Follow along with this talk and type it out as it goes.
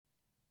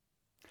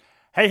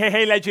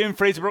Hey, legend.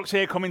 Fraser Brooks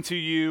here, coming to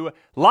you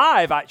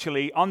live,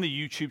 actually, on the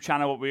YouTube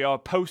channel. We are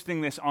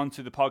posting this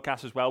onto the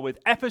podcast as well with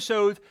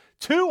episode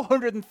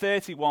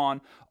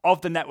 231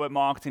 of the Network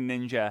Marketing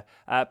Ninja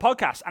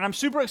podcast. And I'm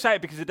super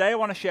excited because today I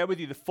want to share with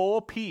you the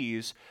 4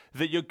 Ps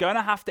that you're going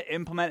to have to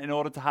implement in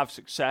order to have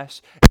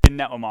success in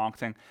network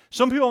marketing.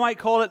 Some people might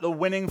call it the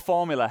winning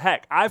formula.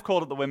 Heck, I've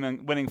called it the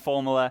winning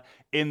formula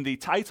in the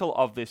title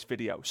of this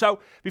video.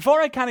 So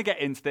before I kind of get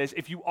into this,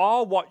 if you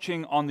are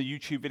watching on the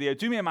YouTube video,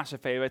 do me a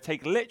massive favor,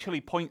 take literally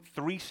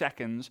 0.3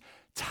 seconds,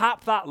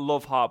 tap that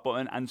love heart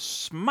button and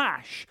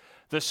smash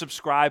the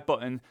subscribe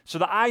button so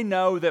that I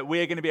know that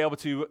we're going to be able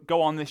to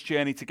go on this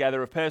journey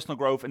together of personal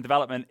growth and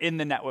development in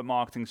the network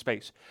marketing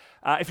space.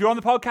 If you're on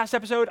the podcast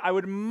episode, I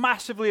would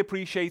massively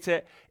appreciate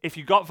it if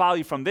you got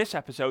value from this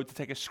episode to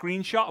take a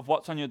screenshot of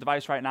what's on your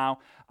device right now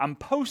and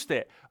post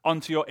it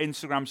onto your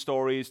Instagram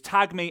stories.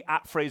 Tag me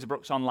at Fraser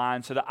Brooks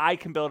Online so that I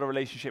can build a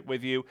relationship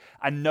with you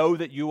and know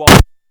that you are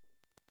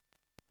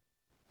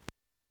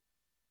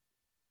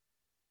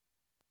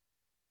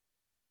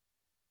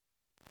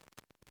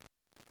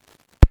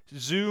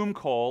Zoom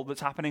call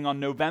that's happening on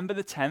November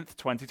the 10th,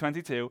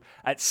 2022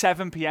 at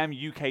 7 p.m.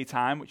 UK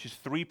time, which is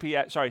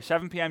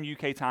 7 p.m.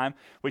 UK time,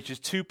 which is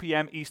 2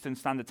 p.m. Eastern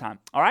Standard Time.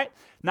 All right?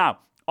 Now,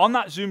 on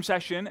that Zoom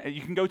session, you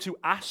can go to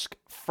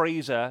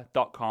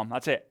askfraser.com.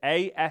 That's it,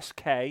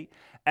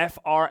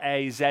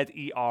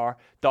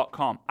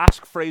 AskFrazer.com.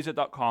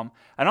 Askfrazer.com.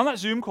 And on that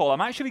Zoom call,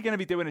 I'm actually going to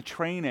be doing a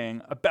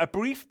training, a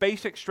brief,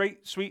 basic,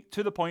 straight, sweet,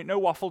 to the point, no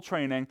waffle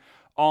training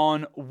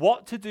on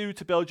what to do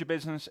to build your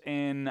business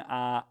during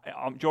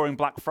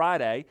Black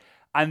Friday,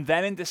 and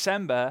then in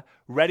December,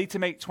 ready to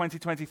make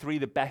 2023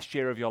 the best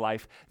year of your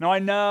life. Now, I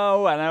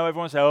know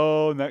everyone says,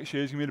 oh, next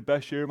year's going to be the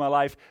best year of my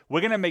life. We're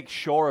going to make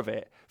sure of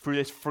it through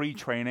this free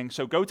training.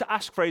 So go to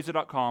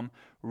askfrazer.com,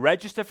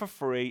 register for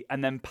free,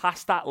 and then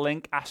pass that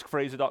link,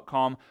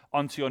 askfrazer.com,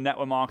 onto your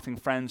network marketing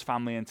friends,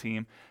 family, and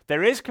team.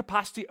 There is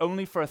capacity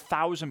only for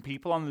 1,000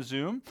 people on the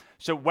Zoom.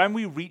 So when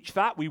we reach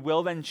that, we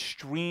will then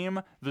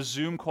stream the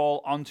Zoom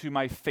call onto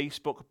my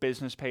Facebook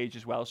business page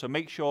as well. So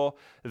make sure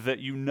that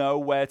you know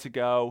where to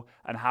go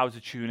and how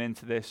to tune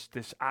into this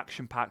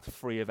action-packed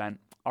free event.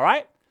 All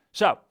right?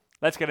 So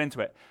let's get into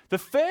it. The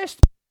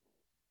first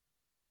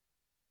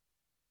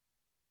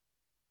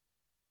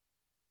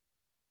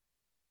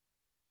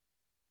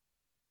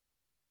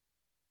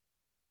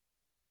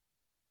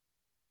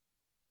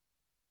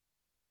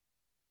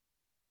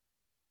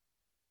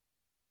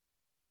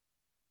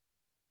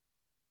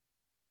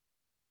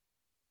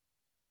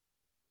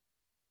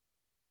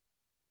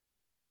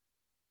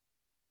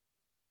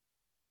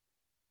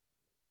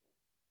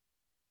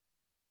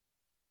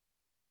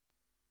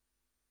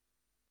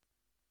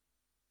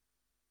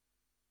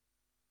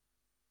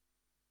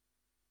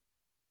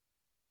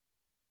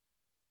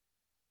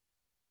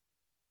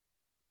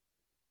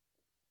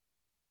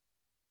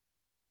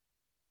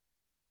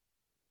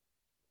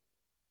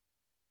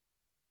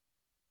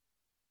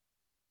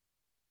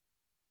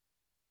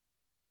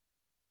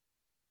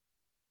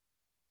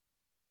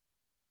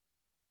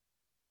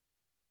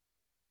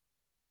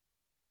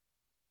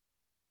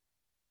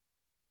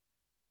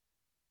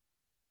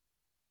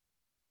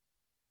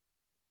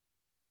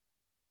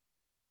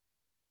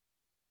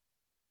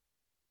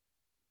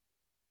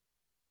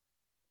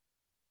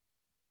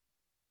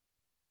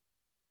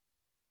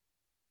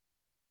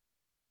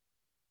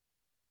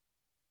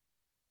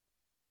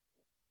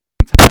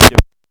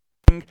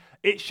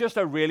It's just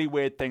a really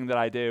weird thing that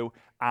I do.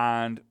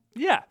 And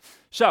yeah,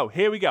 so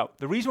here we go.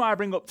 The reason why I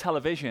bring up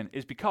television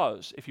is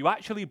because if you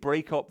actually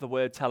break up the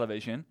word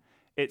television,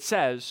 it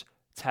says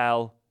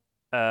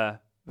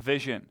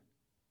tell-vision,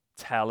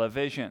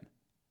 television,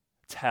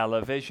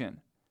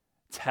 television,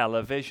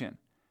 television.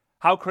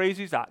 How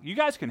crazy is that? You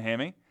guys can hear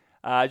me.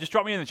 Just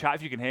drop me in the chat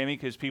if you can hear me,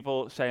 because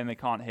people saying they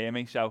can't hear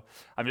me. So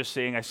I'm just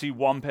seeing, I see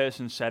one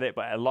person said it,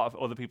 but a lot of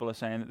other people are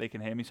saying that they can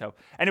hear me. So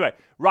anyway,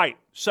 right.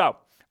 So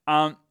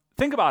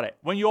think about it.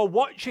 When you're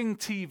watching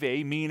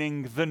TV,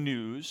 meaning the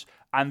news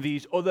and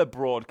these other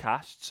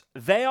broadcasts,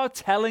 they are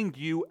telling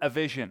you a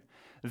vision.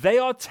 They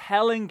are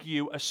telling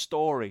you a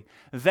story.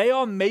 They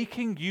are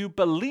making you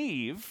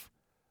believe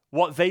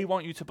what they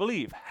want you to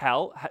believe.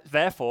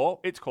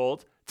 Therefore, it's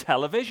called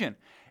television.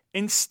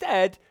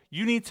 Instead,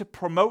 you need to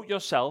promote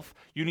yourself.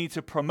 You need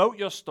to promote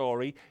your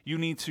story. You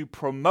need to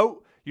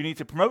promote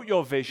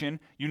your vision.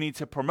 You need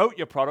to promote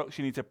your products.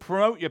 You need to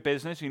promote your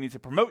business. You need to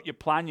promote your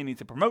plan. You need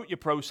to promote your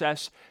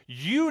process.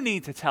 You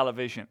need to tell a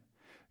vision.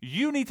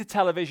 You need to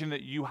tell a vision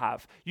that you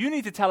have. You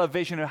need to tell a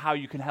vision of how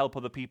you can help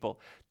other people.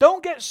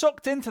 Don't get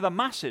sucked into the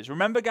masses.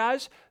 Remember,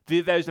 guys,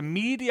 there's the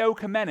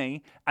mediocre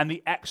many and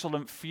the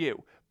excellent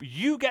few.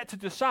 You get to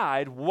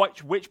decide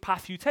which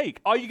path you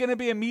take. Are you going to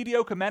be a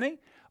mediocre many?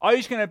 Are you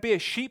just going to be a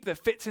sheep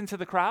that fits into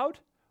the crowd?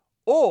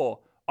 Or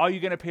are you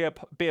going to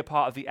be a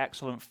part of the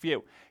excellent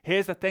few?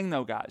 Here's the thing,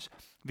 though, guys.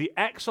 The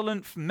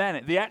excellent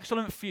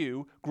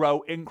few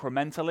grow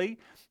incrementally.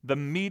 The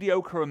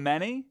mediocre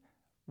many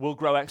will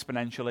grow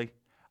exponentially.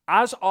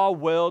 As our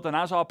world and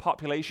as our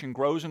population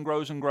grows and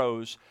grows and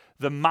grows,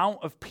 the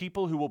amount of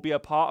people who will be a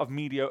part of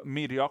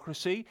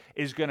mediocrity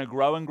is going to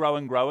grow and grow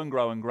and grow and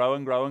grow and grow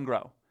and grow and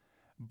grow.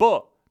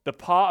 But the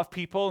part of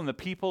people and the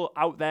people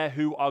out there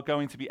who are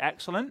going to be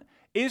excellent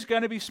is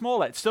going to be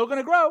smaller. It's still going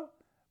to grow,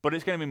 but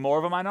it's going to be more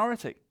of a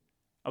minority.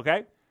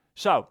 Okay?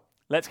 So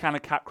let's kind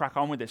of crack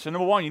on with this. So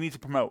number one, you need to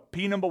promote.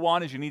 P number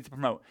one is you need to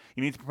promote.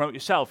 You need to promote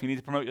yourself. You need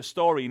to promote your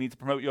story. You need to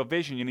promote your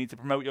vision. You need to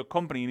promote your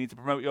company. You need to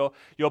promote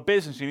your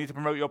business. You need to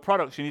promote your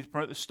products. You need to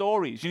promote the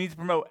stories. You need to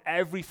promote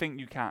everything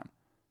you can.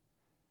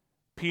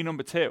 P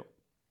number two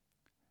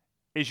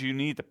is you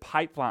need the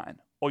pipeline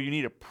or you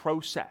need a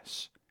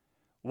process.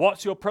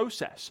 What's your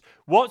process?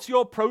 What's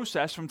your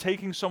process from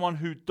taking someone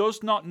who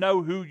does not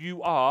know who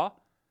you are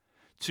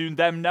to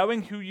them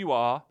knowing who you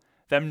are,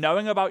 them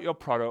knowing about your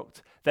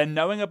product, then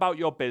knowing about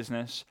your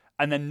business,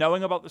 and then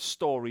knowing about the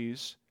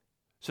stories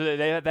so that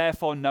they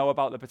therefore know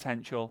about the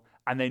potential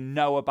and they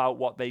know about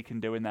what they can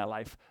do in their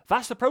life?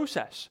 That's the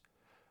process.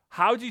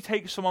 How do you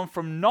take someone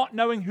from not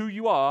knowing who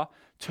you are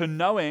to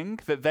knowing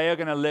that they are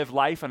going to live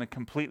life in a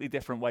completely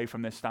different way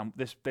from this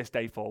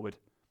day forward?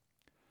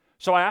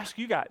 So I ask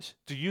you guys,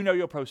 do you know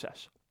your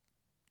process?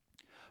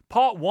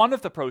 Part one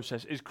of the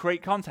process is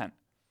create content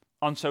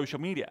on social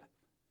media.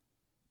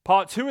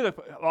 Part two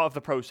of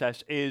the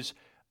process is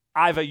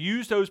either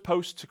use those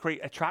posts to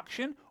create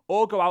attraction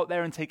or go out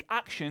there and take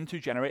action to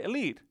generate a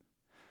lead.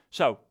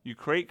 So you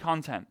create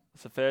content.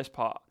 That's the first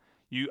part.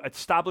 You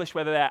establish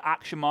whether they're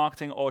action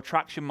marketing or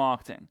attraction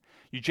marketing.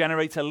 You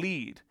generate a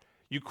lead.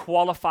 You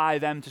qualify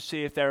them to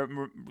see if they're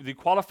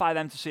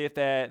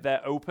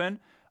open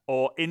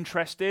or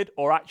interested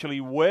or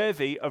actually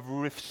worthy of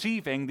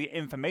receiving the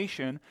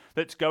information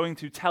that's going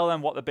to tell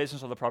them what the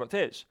business or the product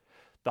is.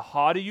 The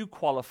harder you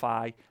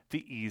qualify,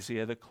 the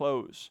easier the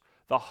close.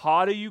 The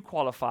harder you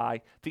qualify,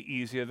 the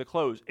easier the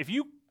close. If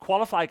you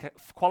qualify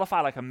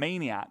like a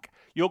maniac,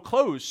 you'll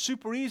close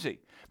super easy.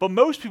 But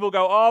most people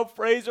go, oh,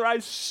 Fraser, I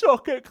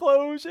suck at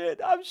closing.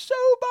 I'm so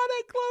bad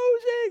at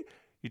closing.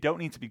 You don't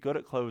need to be good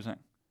at closing.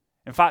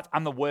 In fact,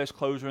 I'm the worst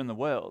closer in the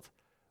world,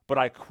 but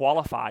I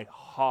qualify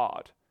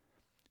hard.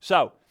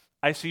 So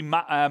I see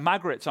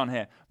Margaret's on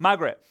here.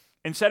 Margaret,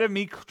 instead of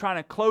me trying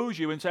to close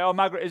you and say, oh,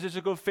 Margaret, is this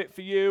a good fit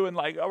for you? And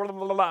like,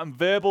 and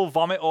verbal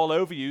vomit all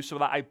over you so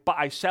that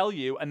I sell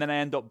you and then I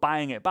end up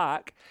buying it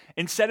back.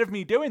 Instead of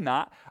me doing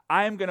that,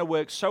 I am going to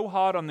work so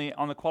hard on the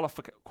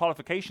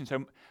qualification.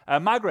 So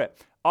Margaret,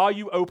 are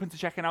you open to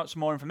checking out some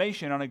more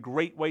information on a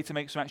great way to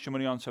make some extra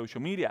money on social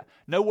media?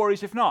 No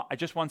worries if not. I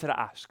just wanted to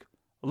ask.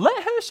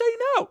 Let her say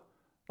no.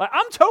 Like,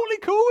 I'm totally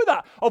cool with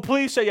that. Oh,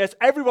 please say yes.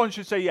 Everyone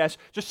should say yes.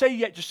 Just say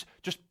yes.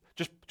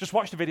 Just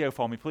watch the video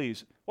for me,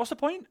 please. What's the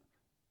point?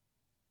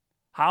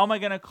 How am I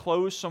going to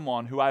close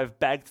someone who I've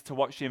begged to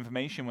watch the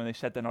information when they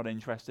said they're not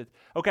interested?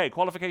 Okay,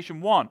 qualification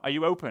 1, are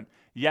you open?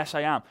 Yes,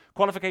 I am.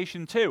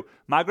 Qualification 2,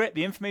 Margaret,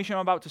 the information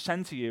I'm about to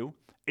send to you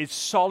is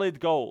solid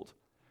gold.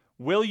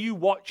 Will you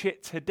watch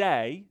it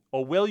today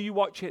or will you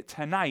watch it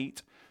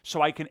tonight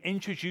so I can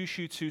introduce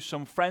you to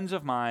some friends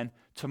of mine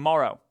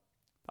tomorrow?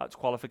 That's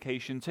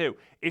qualification 2.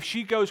 If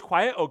she goes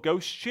quiet or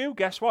ghosts you,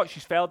 guess what?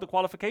 She's failed the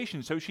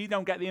qualification, so she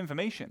don't get the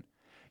information.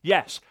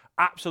 Yes,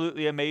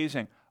 absolutely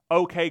amazing.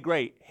 Okay,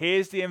 great.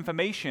 Here's the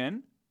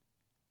information.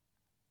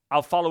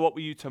 I'll follow up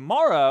with you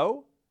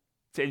tomorrow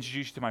to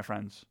introduce you to my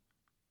friends.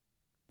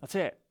 That's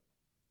it.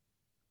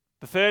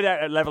 The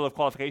third level of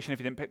qualification, if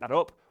you didn't pick that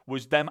up,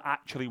 was them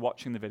actually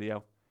watching the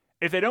video.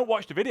 If they don't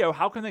watch the video,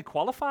 how can they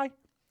qualify?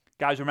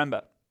 Guys,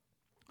 remember,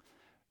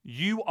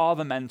 you are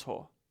the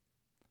mentor.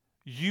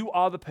 You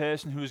are the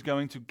person who is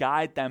going to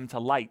guide them to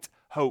light,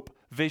 hope,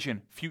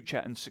 vision, future,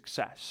 and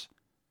success.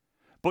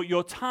 But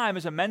your time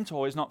as a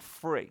mentor is not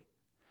free.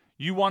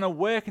 You want to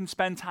work and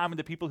spend time with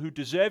the people who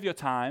deserve your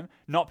time,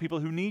 not people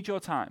who need your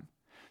time.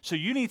 So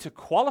you need to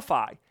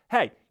qualify.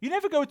 Hey, you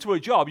never go to a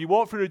job. You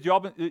walk through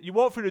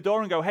the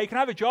door and go, hey, can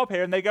I have a job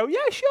here? And they go,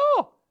 yeah,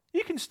 sure.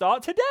 You can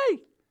start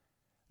today.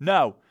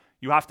 No,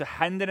 you have to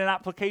hand in an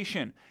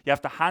application. You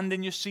have to hand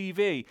in your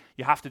CV.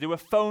 You have to do a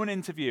phone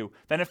interview,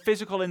 then a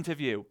physical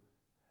interview.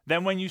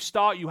 Then when you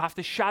start, you have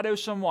to shadow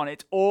someone.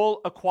 It's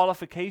all a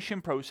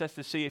qualification process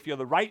to see if you're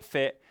the right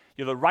fit,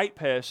 you're the right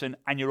person,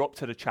 and you're up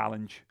to the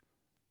challenge.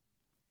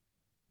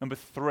 Number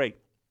 3,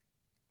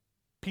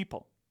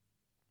 people.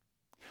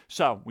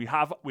 So we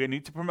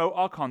need to promote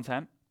our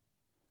content.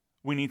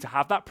 We need to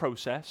have that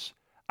process,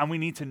 and we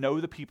need to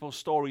know the people's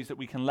stories that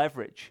we can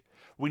leverage.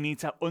 We need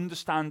to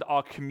understand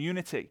our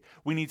community.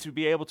 We need to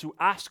be able to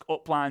ask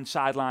uplines,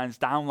 sidelines,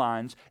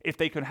 downlines if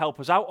they can help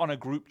us out on a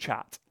group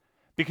chat.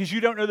 Because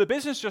you don't know the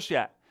business just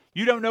yet.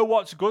 You don't know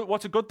what's a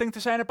good thing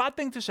to say and a bad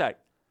thing to say.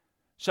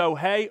 So,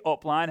 hey,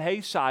 upline,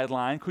 hey,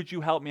 sideline, could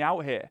you help me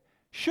out here?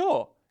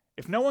 Sure.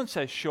 If no one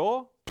says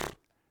sure,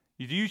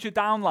 you use your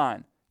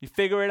downline. You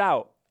figure it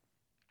out.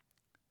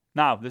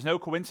 Now, there's no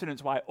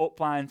coincidence why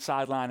upline,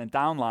 sideline, and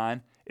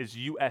downline is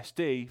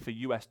USD for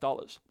US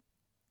dollars.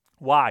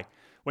 Why?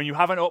 When you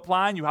have an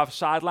upline, you have a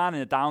sideline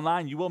and a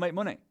downline, you will make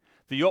money.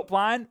 The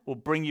upline will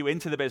bring you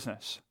into the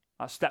business.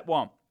 That's step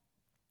 1.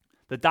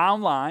 The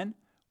downline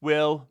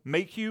will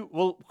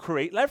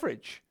create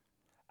leverage.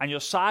 And your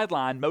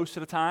sideline, most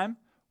of the time,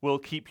 will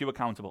keep you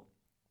accountable.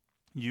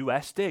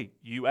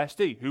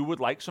 USD. Who would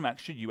like some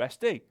extra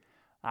USD?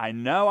 I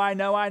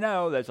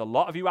know. There's a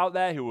lot of you out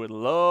there who would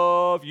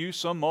love you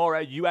some more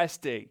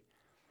USD.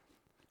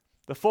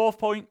 The fourth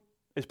point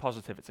is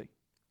positivity.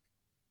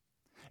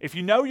 If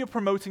you know you're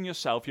promoting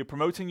yourself, you're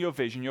promoting your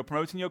vision, you're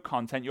promoting your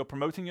content, you're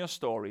promoting your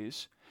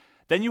stories,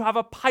 then you have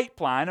a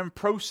pipeline and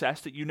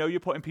process that you know you're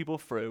putting people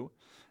through.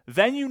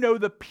 Then you know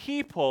the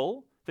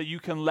people that you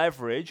can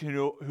leverage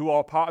who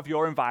are part of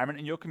your environment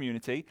and your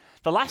community.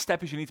 The last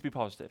step is you need to be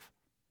positive.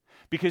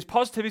 Because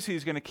positivity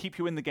is going to keep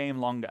you in the game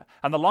longer.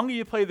 And the longer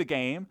you play the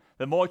game,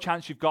 the more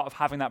chance you've got of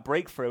having that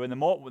breakthrough. And the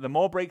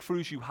more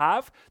breakthroughs you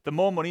have, the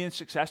more money and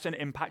success and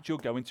impact you're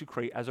going to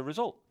create as a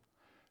result.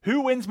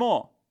 Who wins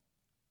more?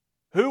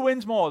 Who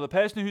wins more? The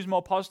person who's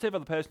more positive or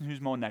the person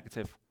who's more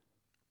negative?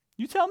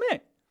 You tell me.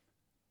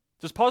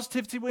 Does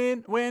positivity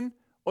win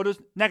or does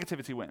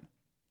negativity win?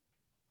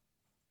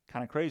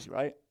 Kind of crazy,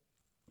 right?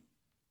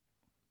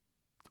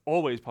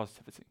 Always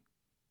positivity.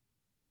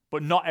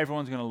 But not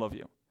everyone's going to love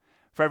you.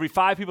 For every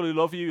 5 people who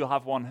love you, you'll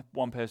have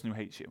one person who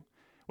hates you.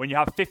 When you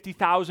have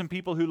 50,000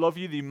 people who love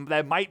you,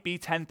 there might be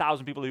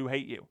 10,000 people who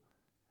hate you.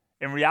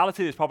 In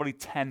reality, there's probably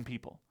 10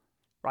 people,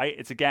 right?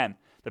 It's again,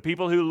 the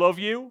people who love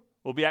you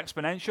will be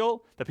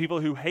exponential. The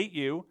people who hate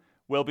you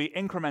will be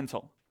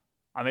incremental.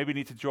 I maybe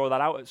need to draw that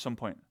out at some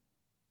point.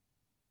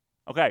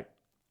 Okay,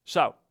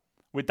 so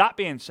with that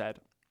being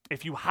said,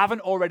 if you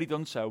haven't already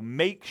done so,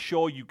 make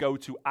sure you go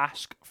to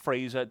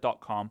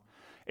askfraser.com.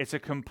 It's a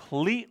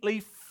completely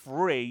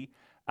free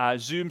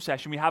Zoom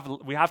session. We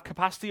have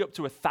capacity up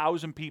to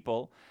 1,000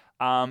 people.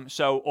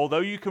 So although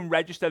you can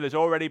register, there's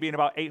already been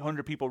about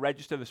 800 people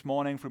register this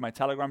morning through my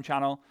Telegram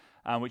channel,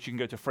 which you can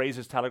go to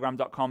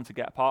fraserstelegram.com to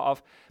get a part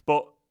of.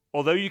 But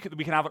although we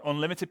can have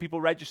unlimited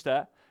people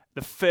register,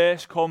 the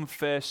first come,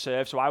 first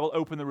serve. So I will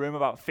open the room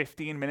about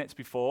 15 minutes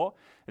before.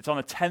 It's on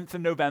the 10th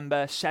of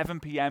November, 7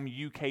 p.m.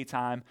 UK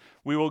time.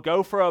 We will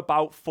go for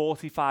about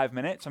 45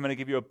 minutes. I'm going to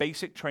give you a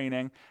basic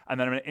training, and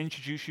then I'm going to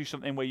introduce you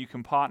something where you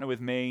can partner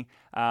with me,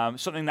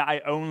 something that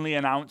I only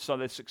announced on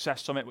the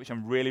Success Summit, which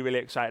I'm really, really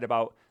excited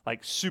about,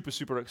 like super,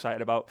 super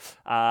excited about.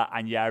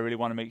 And yeah, I really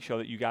want to make sure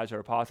that you guys are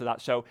a part of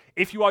that. So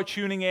if you are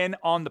tuning in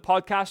on the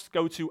podcast,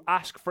 go to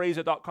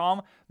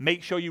askfraser.com.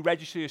 Make sure you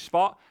register your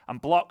spot and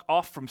block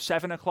off from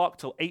 7 o'clock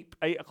till 8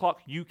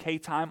 o'clock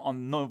UK time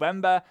on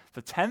November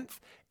the 10th.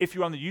 If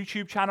you're on the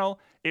YouTube channel,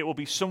 it will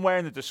be somewhere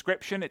in the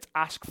description. It's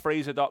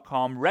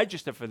askfraser.com.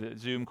 Register for the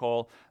Zoom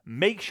call.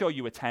 Make sure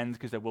you attend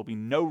because there will be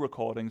no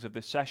recordings of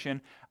this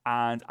session,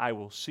 and I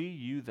will see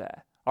you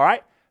there. All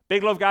right?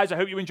 Big love, guys. I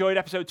hope you enjoyed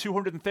episode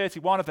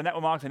 231 of the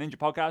Network Marketing Ninja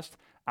podcast,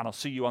 and I'll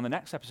see you on the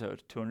next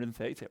episode,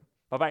 232.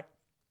 Bye-bye.